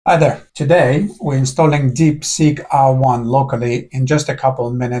Hi there. Today we're installing DeepSeek R1 locally in just a couple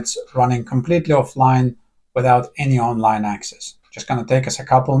of minutes, running completely offline without any online access. Just going to take us a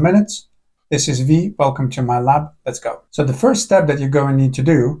couple of minutes. This is V. Welcome to my lab. Let's go. So the first step that you're going to need to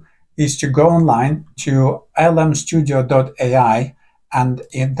do is to go online to lmstudio.ai and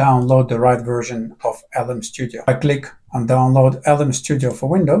download the right version of LM Studio. I click on download LM Studio for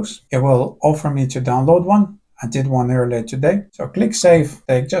Windows. It will offer me to download one. I did one earlier today. So click Save,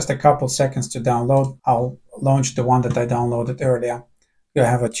 take just a couple seconds to download. I'll launch the one that I downloaded earlier. You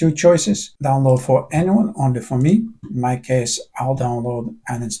have two choices, download for anyone, only for me. In my case, I'll download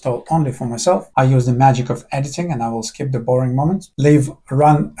and install only for myself. I use the magic of editing and I will skip the boring moments. Leave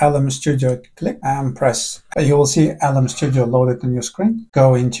Run LM Studio, click and press. You will see LM Studio loaded on your screen.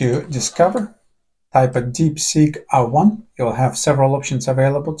 Go into Discover. Type a DeepSeek R1. You'll have several options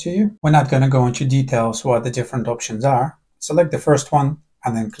available to you. We're not going to go into details what the different options are. Select the first one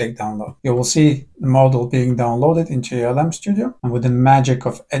and then click download. You will see the model being downloaded into your LM Studio. And with the magic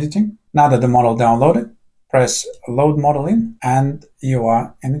of editing, now that the model downloaded, press load model in and you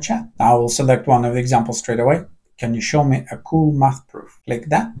are in the chat. Now I will select one of the examples straight away. Can you show me a cool math proof? Click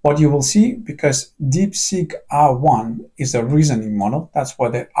that. What you will see, because DeepSeek R1 is a reasoning model, that's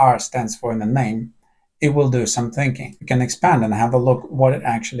what the R stands for in the name, it will do some thinking. You can expand and have a look what it's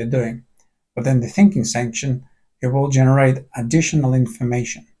actually doing. But in the thinking section, it will generate additional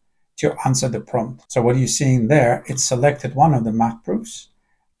information to answer the prompt. So what you're seeing there, it's selected one of the math proofs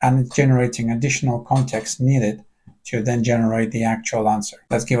and it's generating additional context needed to then generate the actual answer.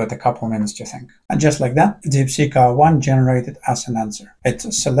 Let's give it a couple minutes to think. And just like that, DeepSeek R1 generated us an answer. It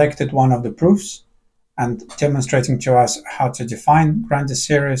selected one of the proofs and demonstrating to us how to define, grant a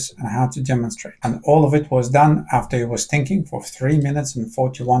series, and how to demonstrate. And all of it was done after it was thinking for 3 minutes and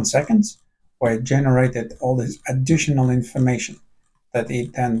 41 seconds, where it generated all this additional information that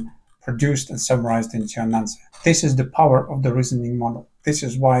it then produced and summarized into an answer. This is the power of the reasoning model. This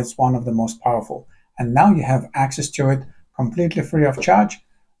is why it's one of the most powerful. And now you have access to it completely free of charge,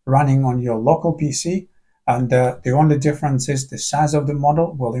 running on your local PC. And the only difference is the size of the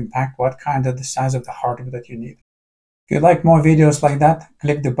model will impact what kind of the size of the hardware that you need. If you like more videos like that,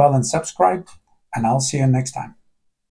 click the bell and subscribe, and I'll see you next time.